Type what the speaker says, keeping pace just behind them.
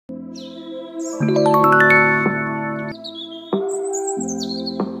Ready?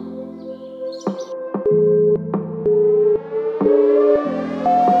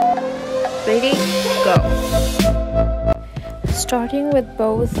 Go! Starting with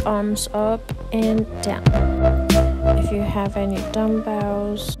both arms up and down. If you have any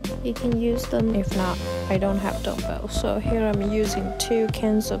dumbbells, you can use them. If not, I don't have dumbbells, so here I'm using 2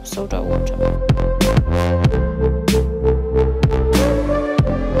 cans of soda water.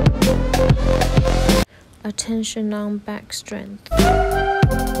 Attention on back strength.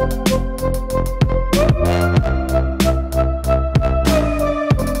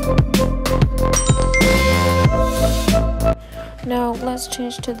 Now let's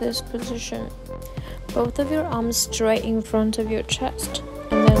change to this position. Both of your arms straight in front of your chest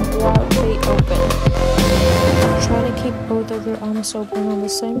and then wildly open. Try to keep both of your arms open on the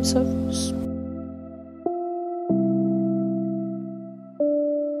same surface.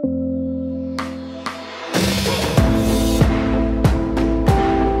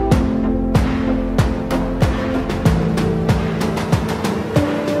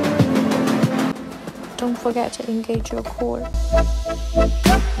 Don't forget to engage your core.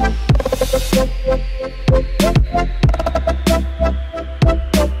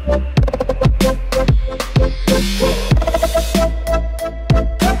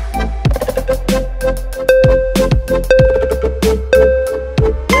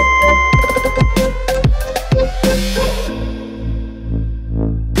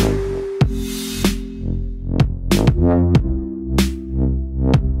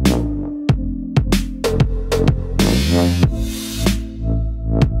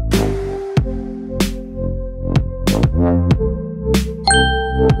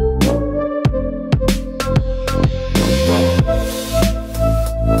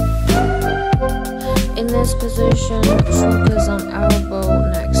 In this position, focus on elbow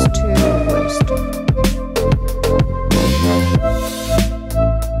next to waist.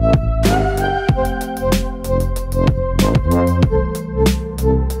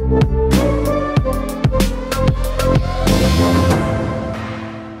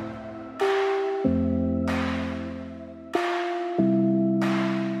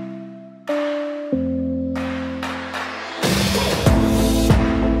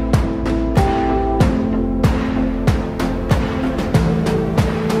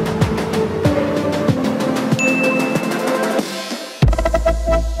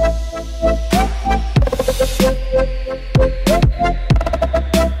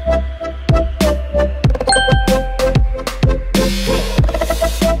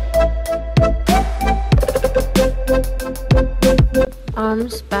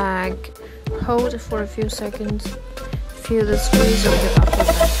 Arms back, hold for a few seconds, feel the squeeze of your upper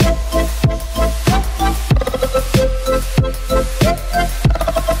back.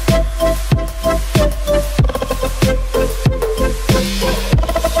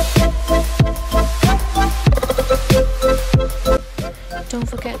 Don't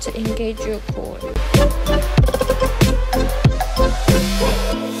forget to engage your core.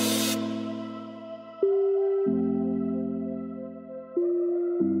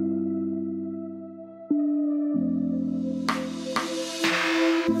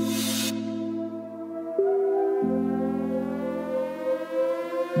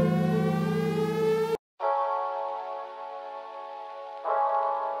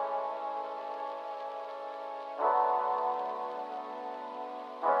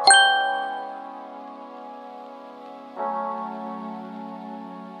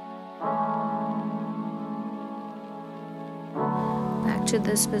 To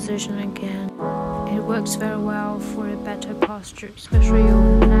this position again. It works very well for a better posture, especially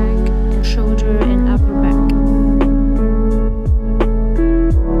on neck and shoulder and upper back.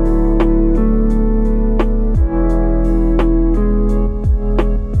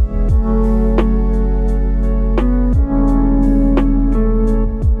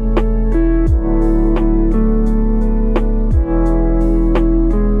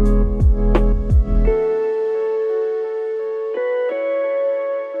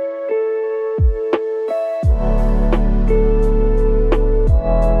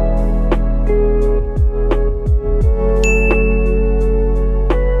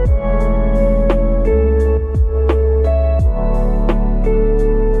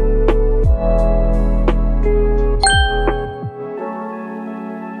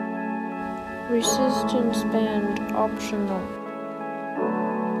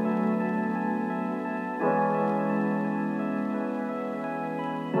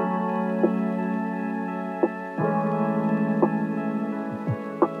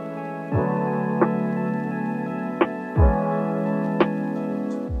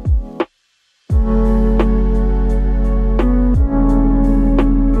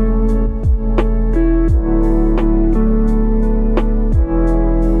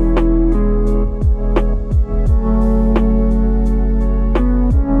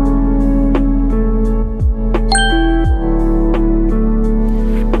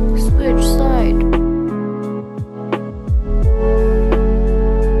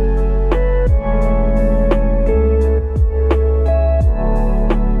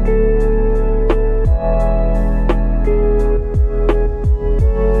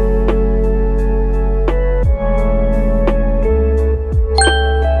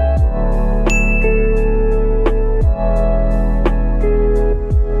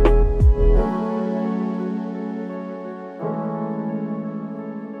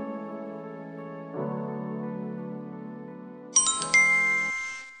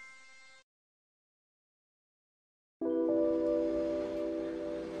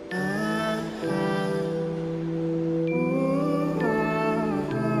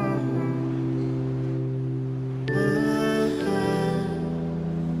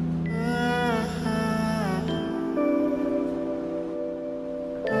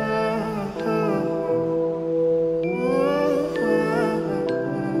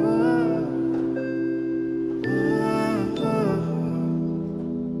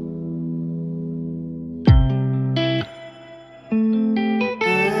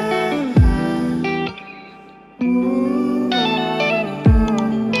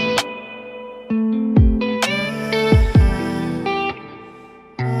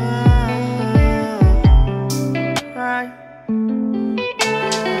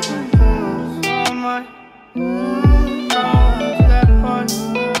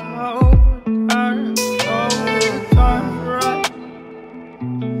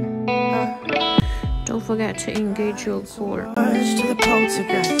 actual core. To the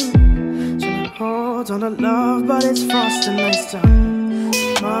poltergeist, trying to hold on to love, but it's frost and nice time.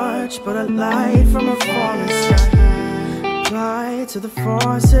 Much but a light from a falling sky. Apply to the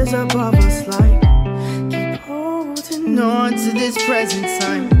forces above us like keep holding on to this present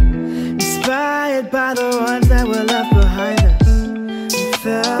time. Inspired by the ones that were left behind us. We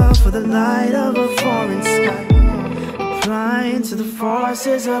fell for the light of a foreign sky. Applying to the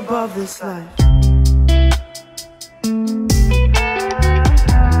forces above this life.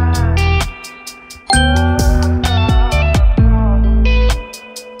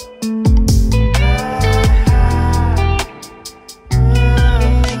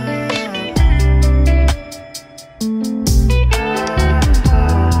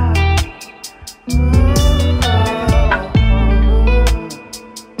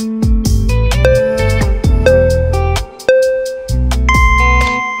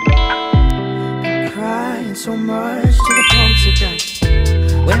 So much to the poltergeist.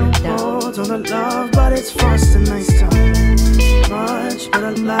 When we hold on to love, but it's frost and nice time. Much but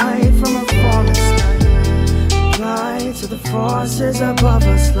a light from a falling sky. Apply to the forces above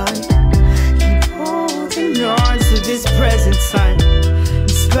us like keep holding on to this present time.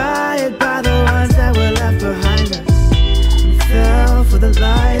 Inspired by the ones that were left behind us. We fell for the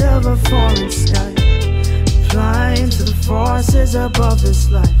light of a foreign sky. Applying to the forces above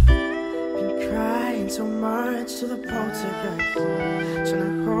this life. So much to the poltergeist,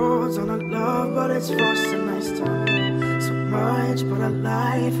 trying to hold on to love, but it's frost and nice time. So much but a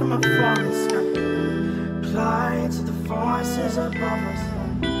light from a falling sky. Apply to the forces above us.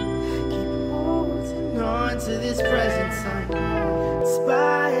 Keep holding on to this present time.